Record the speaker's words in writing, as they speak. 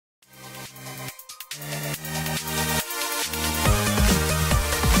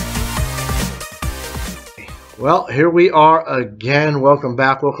Well, here we are again. Welcome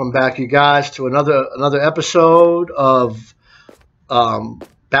back, you guys, to another episode of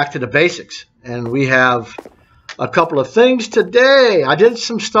Back to the Basics. And we have a couple of things today. I did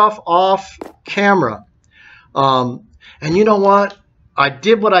some stuff off camera, and you know what? I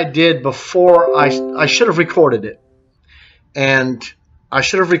did what I did before. I should have recorded it, and I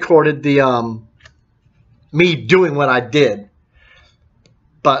should have recorded the me doing what I did.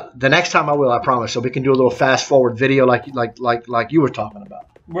 But the next time I will, I promise. So we can do a little fast forward video like you were talking about.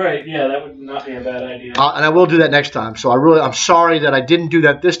 Right, yeah, that would not be a bad idea. And I will do that next time. So I'm sorry that I didn't do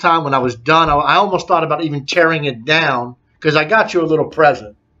that this time. When I was done, I almost thought about even tearing it down because I got you a little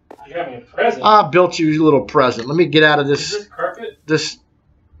present. You got me a present? I built you a little present. Let me get out of this. Is this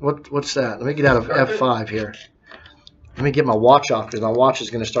carpet? What's that? Let me get out of F5 here. Let me get my watch off because my watch is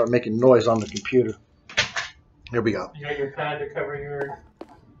going to start making noise on the computer. Here we go. You got your pad to cover your...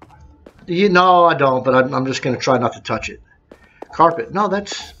 No, I don't, but I'm just going to try not to touch it. Carpet. No,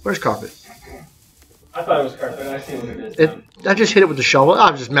 where's carpet? I thought it was carpet. I see what it is. I just hit it with the shovel.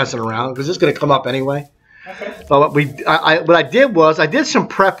 I was just messing around because it's going to come up anyway. Okay. But what I did was I did some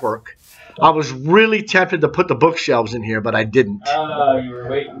prep work. I was really tempted to put the bookshelves in here, but I didn't. You were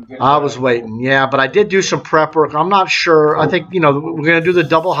waiting. I was waiting, yeah, but I did do some prep work. I'm not sure. I think, we're going to do the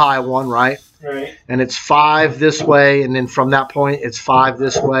double high one, right? Right. And it's 5 this way, and then from that point, it's 5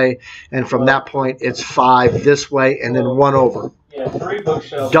 this way, and from that point, it's 5 this way, and then 1 over. Yeah, 3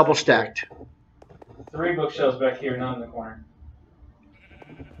 bookshelves. Double stacked. 3 bookshelves back here, not in the corner.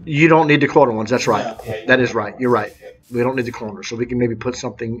 You don't need the corner ones. That's right. Yeah, that is right. You're right. We don't need the corner, so we can maybe put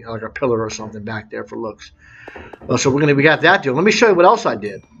something like a pillar or something back there for looks. Well, so we got that deal. Let me show you what else I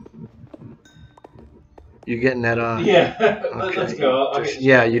did. You getting that? Yeah. Okay. Let's go.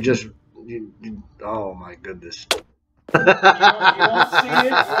 Oh my goodness. You won't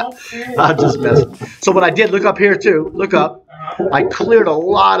see it. I'm just messing. So what I did, look up here too. Look up. I cleared a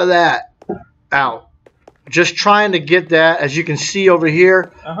lot of that out. Just trying to get that, as you can see over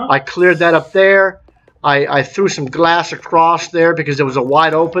here, I cleared that up there. I threw some glass across there because there was a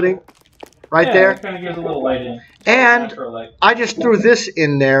wide opening right there. It kind of gives a little light in. And I just threw this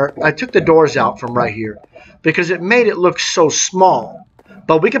in there. I took the doors out from right here because it made it look so small.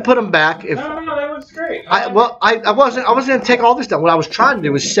 But we can put them back. No, that looks great. I wasn't going to take all this down. What I was trying to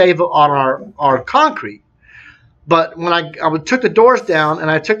do was save on our concrete. But when I took the doors down and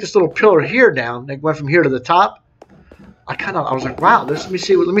I took this little pillar here down, it went from here to the top. I was like, wow, let me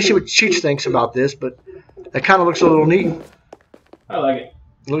see what Cheech thinks about this. But it kind of looks a little neat. I like it.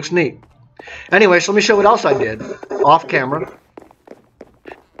 It looks neat. Anyway, so let me show you what else I did off camera.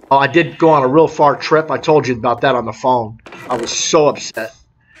 Oh, I did go on a real far trip. I told you about that on the phone. I was so upset.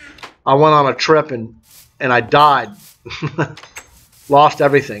 I went on a trip and I died. Lost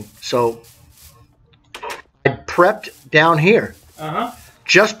everything. So I prepped down here.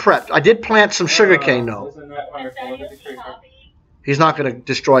 Just prepped. I did plant some sugarcane though. Isn't that wonderful? Look at the creeper. He's not going to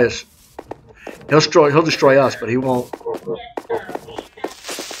destroy us. He'll destroy us, but he won't.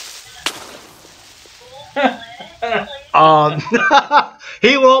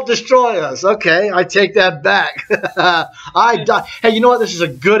 He won't destroy us. Okay, I take that back. I died. Hey, you know what? This is a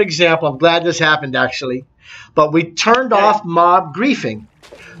good example. I'm glad this happened, actually. But we turned off mob griefing.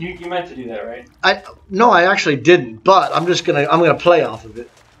 You meant to do that, right? No, I actually didn't. But I'm gonna play off of it.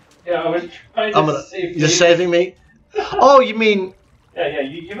 Yeah, I was trying to save you. You're saving me? Oh, you mean? Yeah,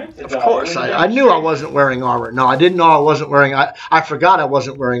 you meant to. Of course, I knew I wasn't wearing armor. No, I didn't know I wasn't wearing. I forgot I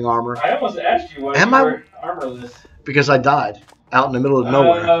wasn't wearing armor. I almost asked you why you were armorless. Because I died out in the middle of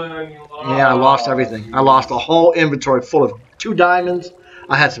nowhere. Yeah, I lost everything. I lost a whole inventory full of 2 diamonds.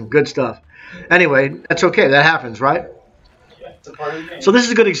 I had some good stuff. Anyway, that's okay. That happens, right? Yeah, it's a part of the game. So this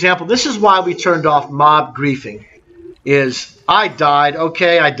is a good example. This is why we turned off mob griefing. I died.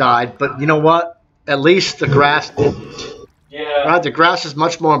 Okay, I died. But you know what? At least the grass didn't. Yeah. Right? The grass is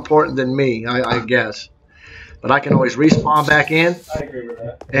much more important than me, I guess. But I can always respawn back in. I agree with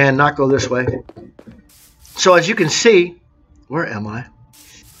that. And not go this way. So as you can see, where am I?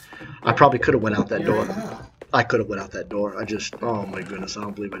 I probably could have went out that door. I could have went out that door. Oh my goodness, I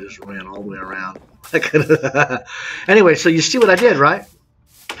don't believe I just ran all the way around. I could have. Anyway, so you see what I did, right?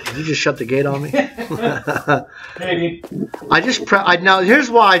 Did you just shut the gate on me? Maybe. Now here's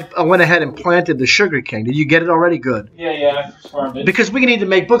why I went ahead and planted the sugar cane. Did you get it already? Good. Yeah, I farmed it. Because we need to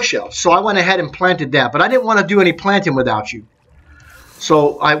make bookshelves, so I went ahead and planted that. But I didn't want to do any planting without you.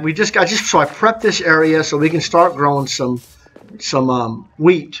 So I prepped this area so we can start growing some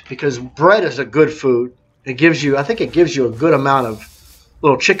wheat, because bread is a good food. I think it gives you a good amount of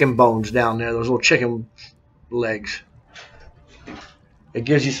little chicken bones down there, those little chicken legs. It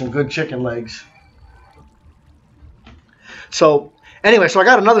gives you some good chicken legs. So anyway, so I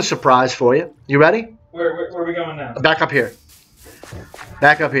got another surprise for you. You ready? Where are we going now? Back up here.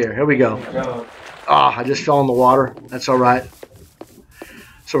 Back up here. Here we go. Go. Ah, I just fell in the water. That's all right.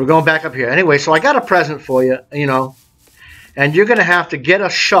 So we're going back up here. Anyway, so I got a present for you, you know, and you're going to have to get a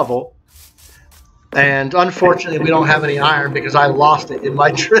shovel. And unfortunately, we don't have any iron because I lost it in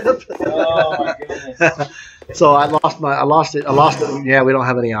my trip. Oh my goodness. So I lost it. Yeah, we don't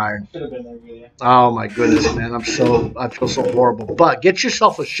have any iron. Should have been there with you. Oh my goodness, man. I feel so horrible. But get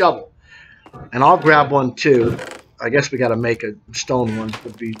yourself a shovel. And I'll grab one too. I guess we got to make a stone one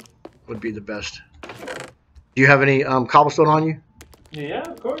would be the best. Do you have any cobblestone on you? Yeah,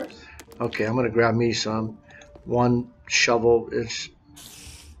 of course. Okay, I'm going to grab me some. One shovel is,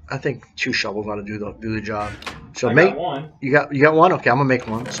 I think 2 shovels ought to do the job. So I make got one. You got one? Okay, I'm going to make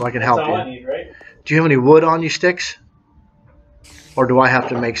one so I can That's help all you. I need, right? Do you have any wood on you, sticks? Or do I have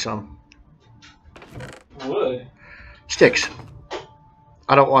to make some? Wood? Sticks.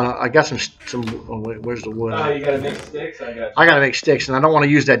 I don't want to. I got some. Oh, wait, where's the wood? Oh, you gotta make sticks? I got you. I got to make sticks, and I don't want to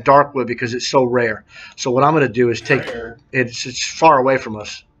use that dark wood because it's so rare. So what I'm going to do is take. Rare. It's far away from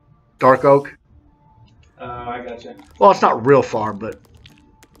us. Dark oak. Oh, I got you. Well, it's not real far, but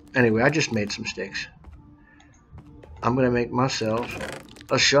anyway, I just made some sticks. I'm going to make myself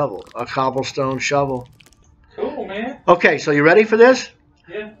a shovel, a cobblestone shovel. Cool, man. Okay, so you ready for this?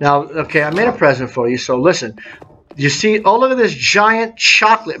 Yeah. Now, okay, I made a present for you, so listen. You see, oh, look at this giant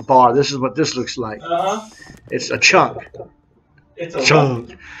chocolate bar. This is what this looks like. Uh-huh. It's a chunk. It's a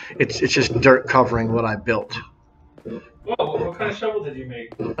Chunk. It's just dirt covering what I built. Whoa, what kind of shovel did you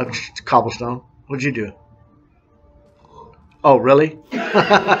make? A cobblestone. What'd you do? Oh, really?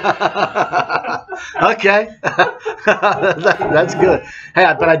 Okay. That's good.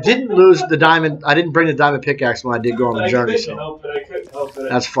 Hey, but I didn't lose the diamond. I didn't bring the diamond pickaxe when I did go on the journey. I couldn't help it.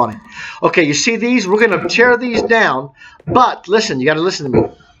 That's funny. Okay, you see these? We're going to tear these down. But listen, you got to listen to me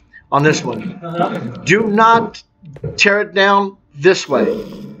on this one. Uh-huh. Do not tear it down this way.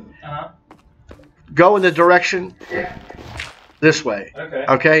 Uh-huh. Go in the direction this way. Okay.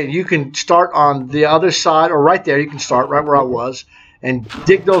 Okay, you can start on the other side, or right there. You can start right where I was and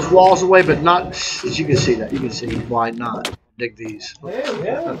dig those walls away, but not, as you can see that. You can see why not dig these.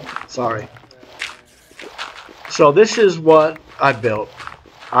 Yeah. Sorry. So this is what I built.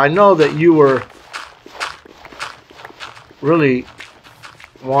 I know that you were really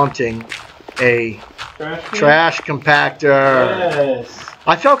wanting a trash compactor. Yes.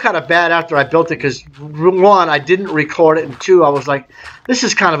 I felt kind of bad after I built it because, 1, I didn't record it, and 2, I was like, this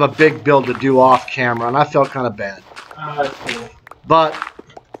is kind of a big build to do off camera, and I felt kind of bad. Oh, that's cool. But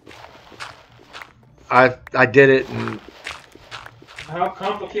I did it, and How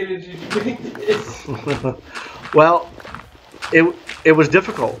complicated did you make this? well, it was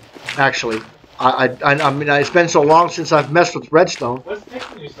difficult, actually. I mean, it's been so long since I've messed with redstone. What's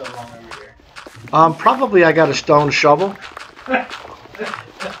taking you so long over here? Probably I got a stone shovel.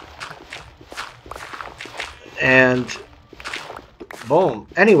 And boom.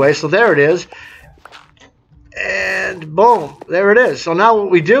 Anyway, so there it is. And boom, there it is. So now what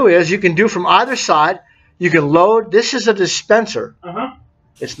we do is you can do from either side. You can load. This is a dispenser. Uh-huh.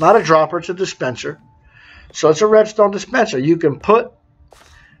 It's not a dropper. It's a dispenser. So it's a redstone dispenser. You can put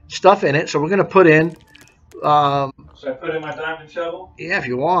stuff in it. So we're going to put in. Should I put in my diamond shovel? Yeah, if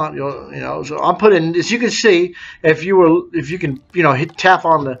you want, you know. So I'm putting. As you can see, if you can, tap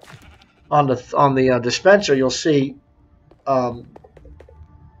on the dispenser, you'll see that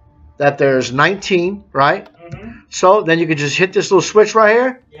there's 19, right? Mm-hmm. So then you can just hit this little switch right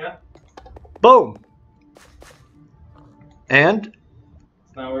here. Yeah. Boom. And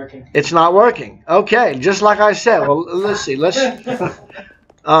It's not working. it's not working. Okay, just like I said. Well, let's see. Let's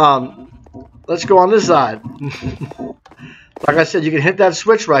let's go on this side. Like I said, you can hit that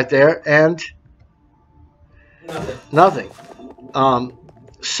switch right there and nothing.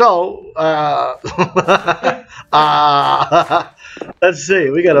 So let's see.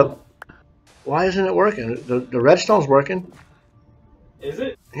 We gotta. Why isn't it working? The redstone's working. Is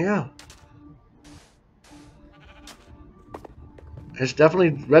it? Yeah. It's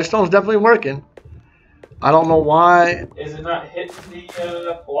definitely, redstone's definitely working. I don't know why. Is it not hitting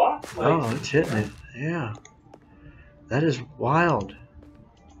the block? Oh, it's hitting it. Yeah. That is wild.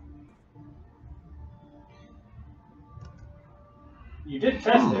 You did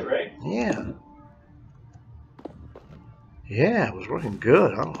test it, right? Yeah. Yeah, it was working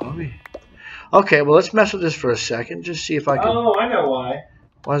good. I don't know. Okay, well, let's mess with this for a second. Just see if I can. Oh, I know why.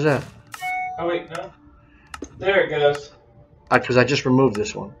 Why is that? Oh, wait, no. There it goes. Because I just removed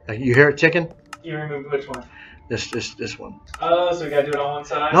this one. You hear it ticking? You removed which one? This one. Oh, so we gotta do it on one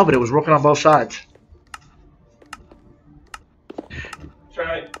side? No, but it was working on both sides.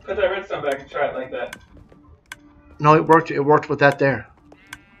 Try it. Put that redstone back and try it like that. No, it worked. It worked with that there.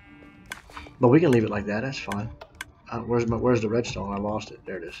 But we can leave it like that. That's fine. Where's the redstone? I lost it.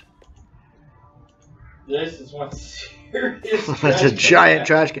 There it is. This is one serious. That's a giant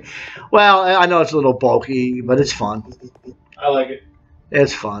trash can. Well, I know it's a little bulky, but it's fun. I like it.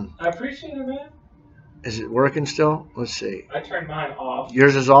 It's fun. I appreciate it, man. Is it working still? Let's see. I turned mine off.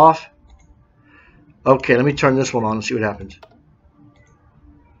 Yours is off? Okay, let me turn this one on and see what happens.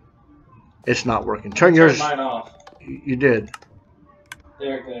 It's not working. Turn yours. Mine off. You did.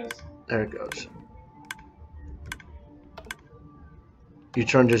 There it goes. There it goes. You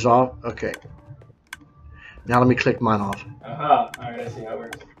turned yours off? Okay. Now let me click mine off. Aha. Alright, I see how it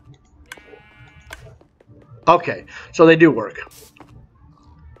works. Okay, so they do work.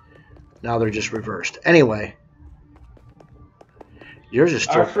 Now they're just reversed. Anyway. Yours is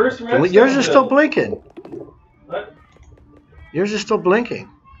still... Yours is still blinking. What? Yours is still blinking.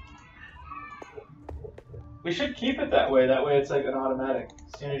 We should keep it that way. That way it's like an automatic.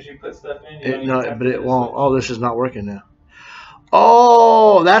 As soon as you put stuff in, No, but it won't. Oh, this is not working now.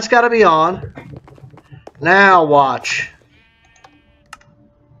 Oh, that's got to be on. Now watch.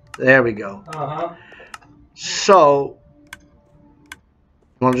 There we go. Uh-huh. So,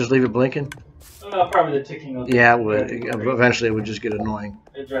 you want to just leave it blinking? Probably the ticking will. Yeah, it would. Eventually it would just get annoying.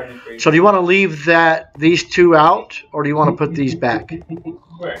 It drives me crazy. So do you want to leave these two out, or do you want to put these back?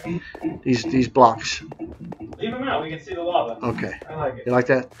 Where? These blocks. Leave them out. We can see the lava. Okay. I like it. You like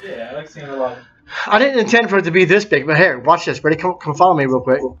that? Yeah, I like seeing the lava. I didn't intend for it to be this big, but here, watch this. Ready? Come follow me real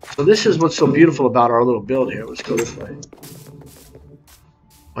quick. So this is what's so beautiful about our little build here. Let's go this way.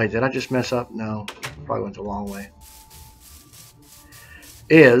 Wait, did I just mess up? No. Probably went the wrong way.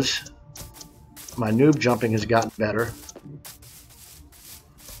 My noob jumping has gotten better.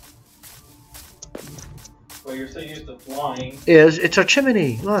 Well, you're so used to flying. It's a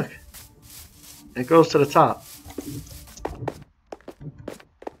chimney. Look. It goes to the top.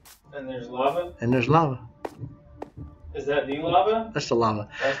 And there's lava? And there's lava. Is that the lava? That's the lava.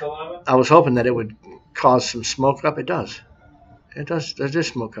 That's the lava? I was hoping that it would cause some smoke up. It does. It does. There's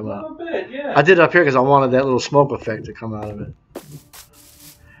just smoke coming out. A little bit, yeah. I did it up here because I wanted that little smoke effect to come out of it.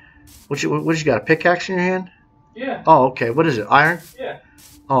 What you got? A pickaxe in your hand? Yeah. Oh, okay. What is it? Iron? Yeah.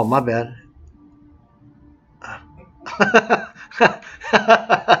 Oh, my bad.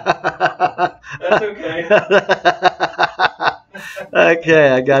 That's okay. Okay,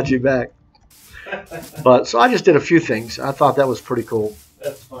 I got you back. But so I just did a few things. I thought that was pretty cool.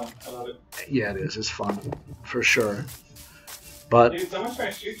 That's fun. I love it. Yeah, it is. It's fun for sure. But dude, someone's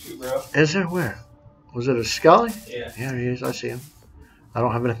trying to shoot you, bro. Is there? Where? Was it a Scully? Yeah. Yeah, he is. I see him. I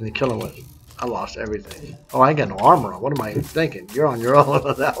don't have anything to kill him with. I lost everything. Oh, I ain't got no armor on. What am I even thinking? You're on your own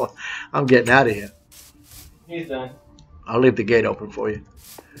on that one. I'm getting out of here. He's done. I'll leave the gate open for you.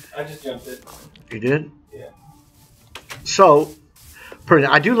 I just jumped it. You did? Yeah. So,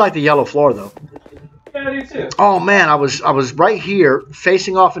 I do like the yellow floor though. Yeah, I do too. Oh man, I was right here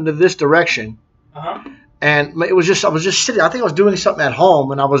facing off into this direction. Uh-huh. And I was just sitting. I think I was doing something at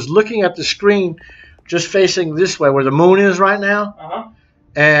home, and I was looking at the screen, just facing this way where the moon is right now. Uh-huh.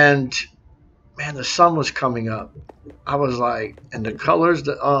 And man, the sun was coming up. I was like, and the colors,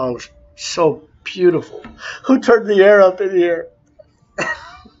 oh, so beautiful. Who turned the air up in here?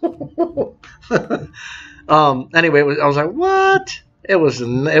 Anyway, I was like, what? It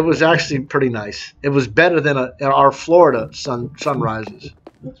was actually pretty nice. It was better than our Florida sunrises.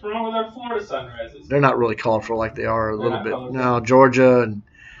 What's wrong with our Florida sunrises? They're not really colorful like they are a little bit. Colorful. No, Georgia and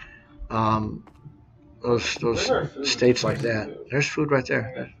those states like that. Food. There's food right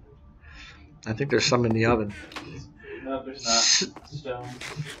there. I think there's some in the oven. No, there's not. Stone.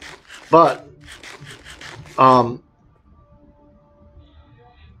 But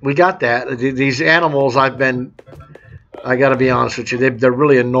we got that. These animals, I got to be honest with you, they're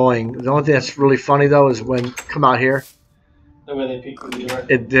really annoying. The only thing that's really funny though is when come out here. The way they peek through the door.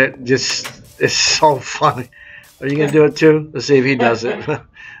 It's so funny. Are you gonna do it too? Let's see if he does it.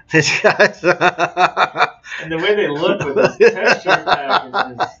 These guys. And the way they look with this texture pack is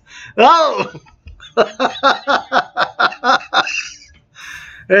just... Oh.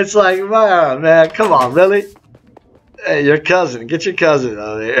 It's like, man, come on, really? Hey, your cousin, get your cousin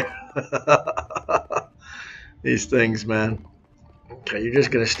out here. These things, man. Okay, you're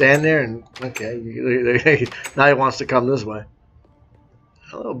just gonna stand there and okay. Now he wants to come this way.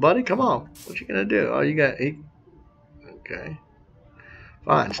 Hello, buddy. Come on. What you gonna do? Oh, you got. Okay.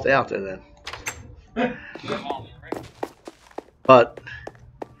 Fine. Stay out there then. But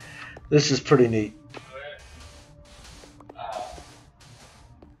this is pretty neat.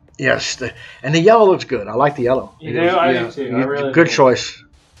 Yes, and the yellow looks good. I like the yellow. You do? I do too. I really good do. choice.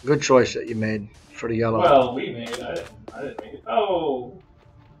 Good choice that you made for the yellow. Well, we made it. I didn't make it. Oh,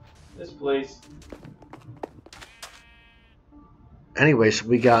 this place. Anyways,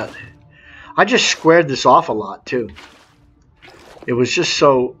 we got. I just squared this off a lot too. It was just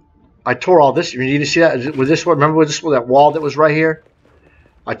so. I tore all this. You need to see that? Was this one? Remember with this that wall that was right here?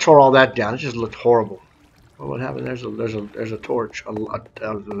 I tore all that down. It just looked horrible. Well, what happened? There's a torch.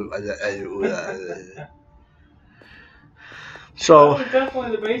 So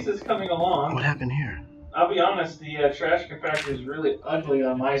Definitely the base is coming along. what happened here? I'll be honest, the trash compactor is really ugly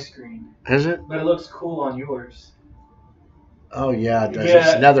on my screen. Is it? But it looks cool on yours. Oh yeah, it does.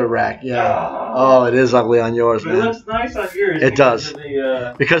 Yeah. It's nether rack. Yeah. Oh, it is ugly on yours, But man. it looks nice on yours. It does.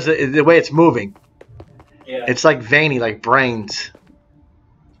 Because the way it's moving. Yeah. It's like veiny, like brains.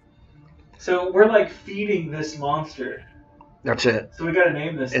 So we're like feeding this monster. That's it. So we gotta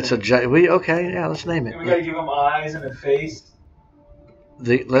name this. It's thing. okay. Yeah, let's name it. And we gotta give him eyes and a face.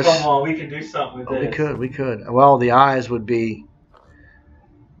 Let's. Come on, we can do something with this. We could. Well, the eyes would be.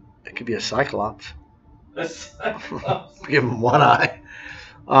 It could be a cyclops. Give him one eye.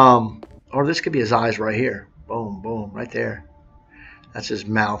 Or this could be his eyes right here. Boom, boom, right there. That's his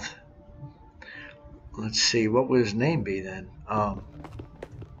mouth. Let's see. What would his name be then?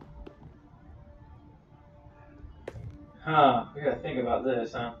 We gotta think about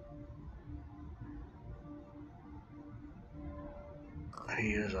this, huh?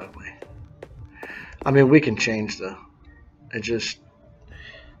 He is ugly. I mean, we can change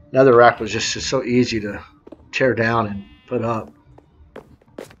netherrack was just so easy to tear down and put up.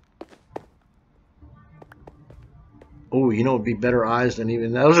 Oh, you know, it'd be better eyes than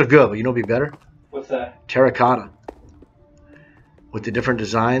even those are good, but you know, it'd be better. What's that? Terracotta with the different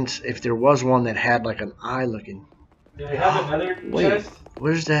designs. If there was one that had like an eye looking. Do we have another chest?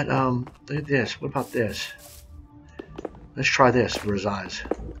 Where's that? Look at this. What about this? Let's try this for his eyes.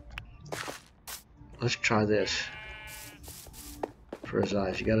 Let's try this for his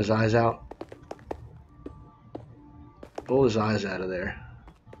eyes. You got his eyes out? Pull his eyes out of there.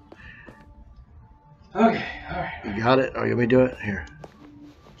 Okay, alright. You got it? Or you want me to do it? Here.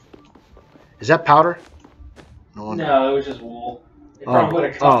 Is that powder? No, it was just wool. It probably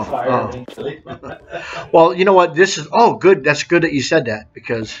would have caught fire eventually. Well, you know what? This is... Oh, good. That's good that you said that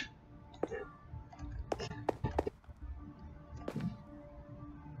because...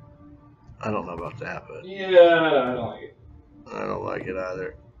 I don't know about that, but... Yeah, I don't like it. I don't like it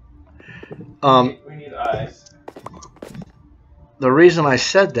either. We need eyes. The reason I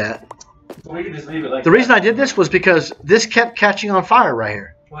said that... We can just leave it like The reason I did this was because this kept catching on fire right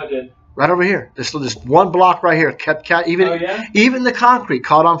here. What did? Right over here. This one block right here kept even the concrete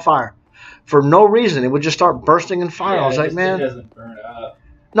caught on fire. For no reason. It would just start bursting in fire. Yeah, I was like, man. It doesn't burn up.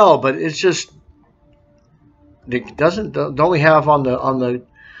 No, but it's just... It doesn't... Don't we have on the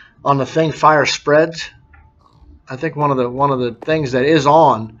thing fire spreads? I think one of the things that is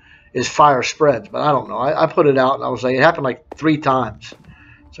on is fire spreads, but I don't know. I put it out and I was like, it happened like 3 times.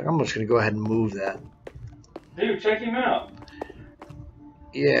 It's like I'm just gonna go ahead and move that. Dude, check him out.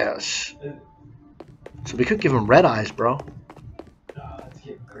 Yes. So we could give him red eyes, bro. Oh, that's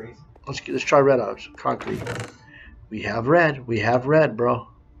getting crazy. Let's try red eyes. Concrete. We have red. We have red, bro.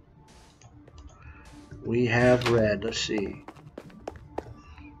 We have red. Let's see.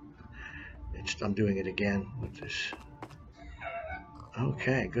 I'm doing it again with this.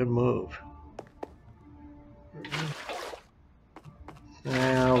 Okay, good move.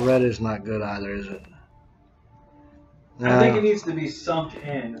 Well, red is not good either, is it? I think it needs to be sunk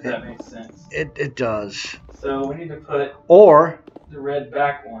in, if that makes sense. It does. So we need to put the red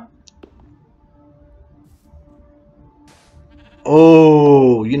back one.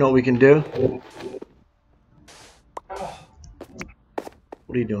 Oh, you know what we can do?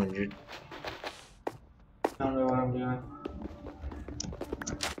 What are you doing, Jude? I don't know what I'm doing.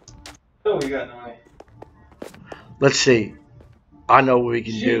 Oh, we got no way. Let's see. I know what we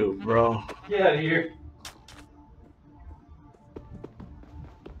can do, bro. Get out of here.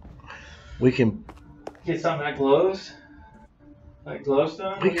 We can get something that glows, like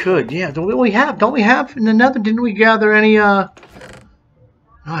glowstone. We could, yeah. Don't we have in the nether? Didn't we gather any? No,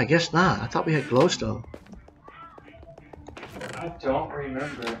 I guess not. I thought we had glowstone. I don't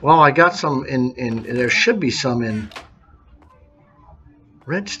remember. Well, I got some in. There should be some in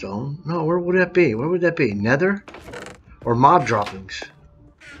redstone. No, where would that be? Where would that be? Nether or mob droppings?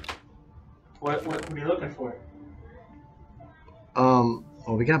 What are you looking for?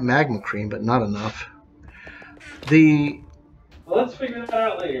 Well, we got magma cream, but not enough. Well, let's figure that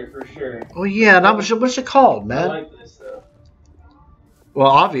out later for sure. Oh yeah, that was what's it called, man? I like this though. Well,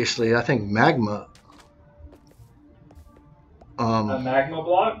 obviously, I think magma. A magma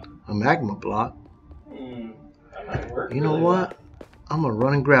block? A magma block. That might work. You know really what? well. I'm gonna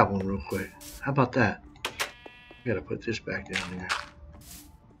run and grab one real quick. How about that? I gotta put this back down here.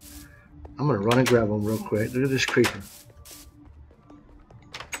 I'm gonna run and grab one real quick. Look at this creeper.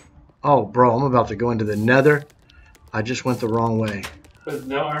 Oh, bro, I'm about to go into the nether. I just went the wrong way. With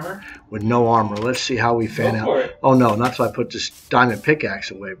no armor? With no armor. Let's see how we fan Go for out. it. Oh, no, not till I put this diamond pickaxe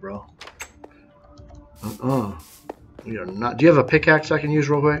away, bro. We are not. Do you have a pickaxe I can use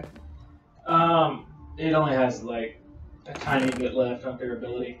real quick? It only has like a tiny bit left on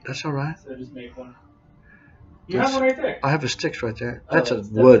durability. That's all right. So just make one. You have one right there. I have a sticks right there. Oh, That's a that's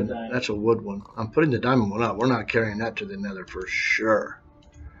wood. diamond. That's a wood one. I'm putting the diamond one up. We're not carrying that to the nether for sure.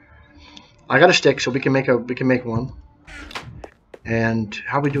 I got a stick, so we can make one. And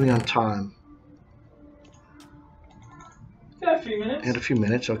how are we doing on time? Got a few minutes. And a few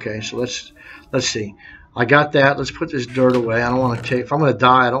minutes. Okay, so let's see. I got that. Let's put this dirt away. I don't want to take. If I'm going to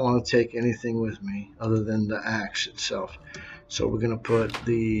die, I don't want to take anything with me other than the axe itself. So we're going to put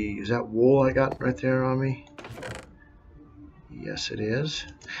the. Is that wool I got right there on me? Yes, it is.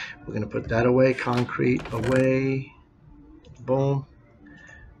 We're going to put that away. Concrete away. Boom.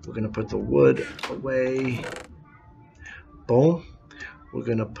 We're going to put the wood away. Boom. We're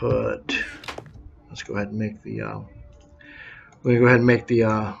going to put. Let's go ahead and make the. We're going to go ahead and make the.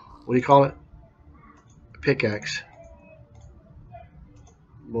 What do you call it? Pickaxe.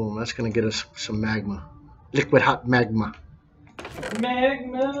 Boom. That's going to get us some magma. Liquid hot magma.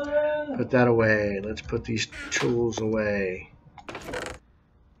 Magma. Put that away. Let's put these tools away.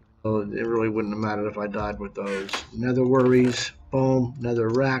 Oh, it really wouldn't have mattered if I died with those. Nether worries. Boom. Nether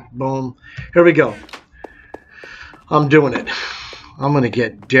rack. Boom. Here we go. I'm doing it. I'm going to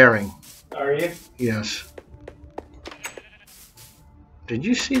get daring. Are you? Yes. Did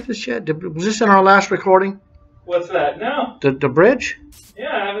you see this yet? Was this in our last recording? What's that? No. The bridge?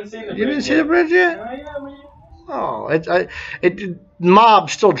 Yeah, I haven't seen the bridge. You didn't see the bridge yet? Oh, yeah, man. Oh, mob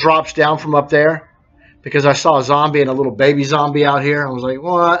still drops down from up there because I saw a zombie and a little baby zombie out here. I was like,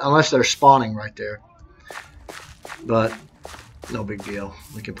 what? Unless they're spawning right there. But no big deal.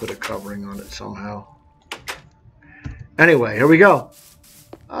 We can put a covering on it somehow. Anyway, here we go.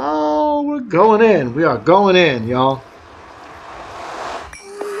 Oh, we're going in. We are going in, y'all.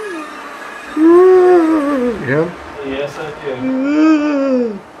 Yeah. Yes, I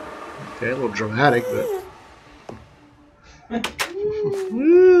do. Okay, a little dramatic, but.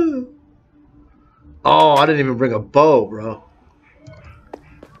 Oh, I didn't even bring a bow, bro.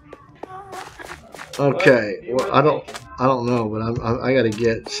 Okay, well, I don't know, but I got to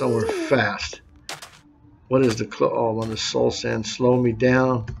get somewhere fast. What is the oh, when the soul sand slow me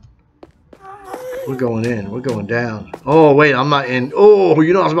down? We're going in. We're going down. Oh wait, I'm not in. Oh,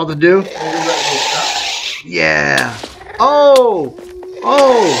 you know what I was about to do? Yeah. Oh.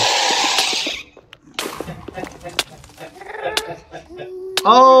 Oh.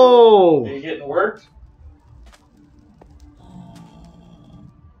 Oh. Are you getting worked?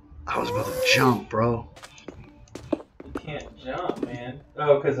 I was about to jump, bro. You can't jump, man.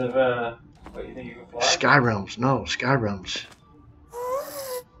 Oh, because of what, you think you can fly? Sky realms. No, sky realms.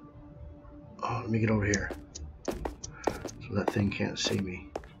 Oh, let me get over here so that thing can't see me.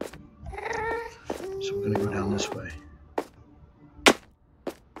 So we're gonna go down this way.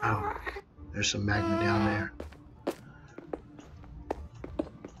 Oh, there's some magma down there.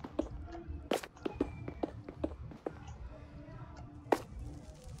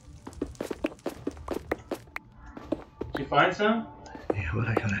 Did you find some? Yeah, but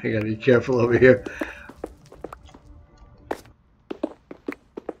I gotta be careful over here.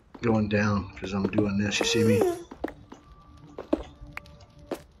 Going down because I'm doing this. You see me?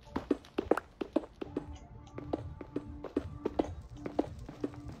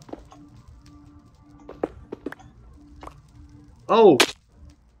 Oh!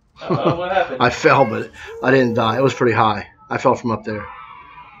 Uh-oh, what happened? I fell, but I didn't die. It was pretty high. I fell from up there.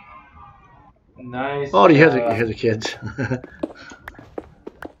 Nice. Oh, do you hear the kids?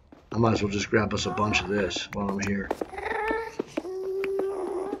 I might as well just grab us a bunch of this while I'm here.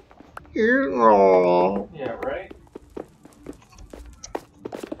 Yeah, right?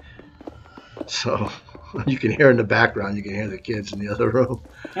 So, you can hear in the background, you can hear the kids in the other room.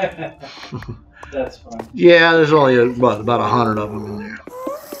 That's fun. Yeah, there's only about 100 of them in there.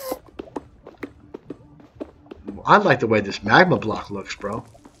 I like the way this magma block looks, bro,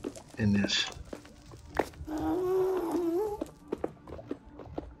 in this.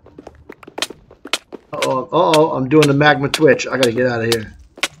 Uh-oh, I'm doing the magma twitch. I gotta get out of here.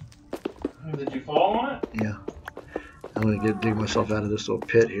 Did you fall on it? Yeah. I'm gonna dig myself out of this little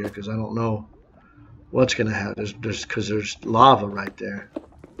pit here because I don't know what's gonna happen. There's lava right there.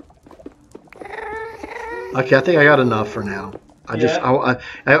 Okay, I think I got enough for now.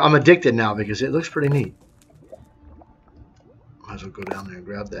 I'm addicted now because it looks pretty neat. Might as well go down there and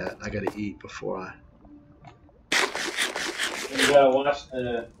grab that. I gotta eat before I. You gotta watch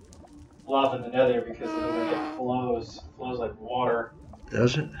the lava in the nether because it flows like water.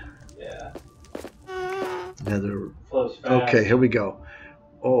 Does it? Yeah. Nether. Flows fast. Okay, here we go.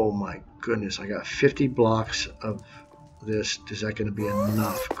 Oh my goodness, I got 50 blocks of this. Is that gonna be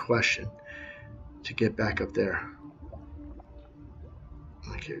enough? Question. To get back up there.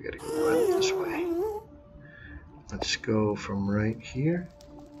 Okay, we gotta go right up this way. Let's go from right here.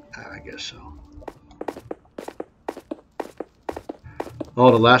 I guess so. Oh,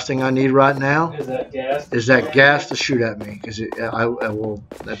 the last thing I need right now is that gas. Is that gas to shoot at me? Because I will.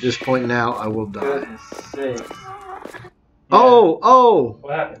 At this point now, I will die. Goodness sakes. Yeah. Oh!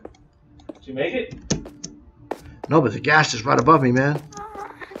 What happened? Did you make it? No, but the gas is right above me, man.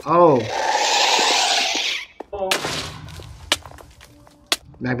 Oh.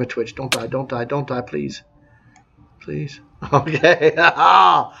 Magma Twitch, don't die, don't die, don't die, please. Please. Okay.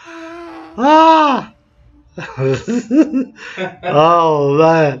 Ah! Oh,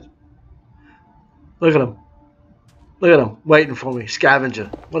 man. Look at him. Look at him, waiting for me. Scavenger.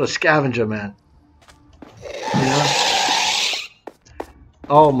 What a scavenger, man. Yeah.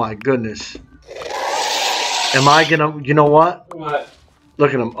 Oh, my goodness. Am I gonna, you know what? What?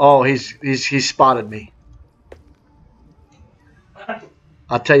 Look at him. Oh, he's spotted me.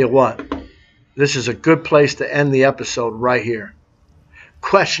 I'll tell you what, this is a good place to end the episode right here.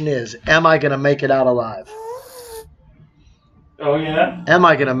 Question is, am I going to make it out alive? Oh, yeah? Am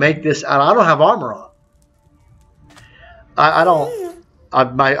I going to make this out? I don't have armor on. I don't.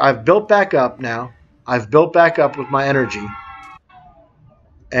 I've built back up now. I've built back up with my energy.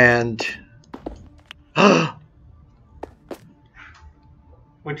 And...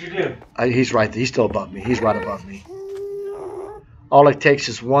 What'd you do? He's right there. He's still above me. He's right above me. All it takes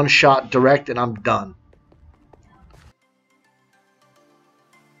is one shot direct and I'm done.